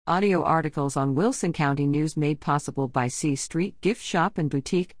Audio articles on Wilson County News made possible by C Street Gift Shop and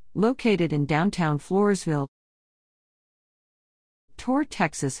Boutique, located in downtown Floresville. Tour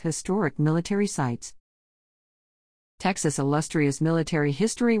Texas Historic Military Sites. Texas' illustrious military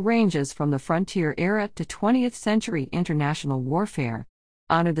history ranges from the frontier era to 20th century international warfare.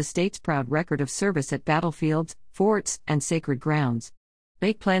 Honor the state's proud record of service at battlefields, forts, and sacred grounds.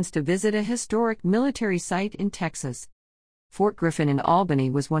 Make plans to visit a historic military site in Texas. Fort Griffin in Albany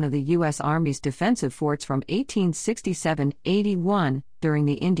was one of the U.S. Army's defensive forts from 1867-81 during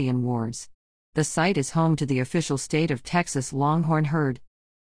the Indian Wars. The site is home to the official state of Texas Longhorn herd.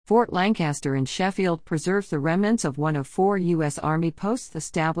 Fort Lancaster in Sheffield preserves the remnants of one of 4 U.S. Army posts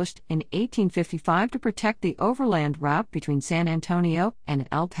established in 1855 to protect the overland route between San Antonio and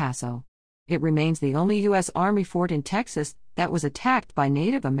El Paso. It remains the only U.S. Army fort in Texas that was attacked by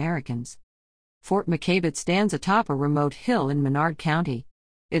Native Americans. Fort McKaibet stands atop a remote hill in Menard County.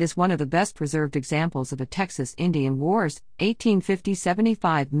 It is one of the best preserved examples of a Texas Indian Wars,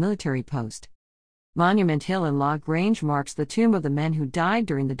 1850-75 military post. Monument Hill in La Grange marks the tomb of the men who died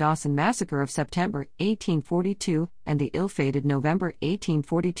during the Dawson Massacre of September 1842 and the ill-fated November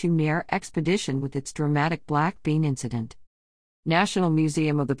 1842 Meare Expedition with its dramatic Black Bean Incident. National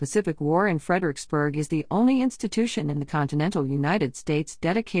Museum of the Pacific War in Fredericksburg is the only institution in the continental United States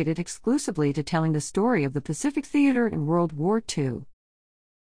dedicated exclusively to telling the story of the Pacific Theater in World War II.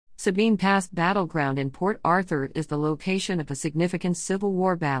 Sabine Pass Battleground in Port Arthur is the location of a significant Civil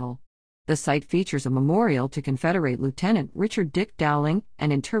War battle. The site features a memorial to Confederate Lieutenant Richard Dick Dowling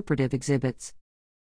and interpretive exhibits.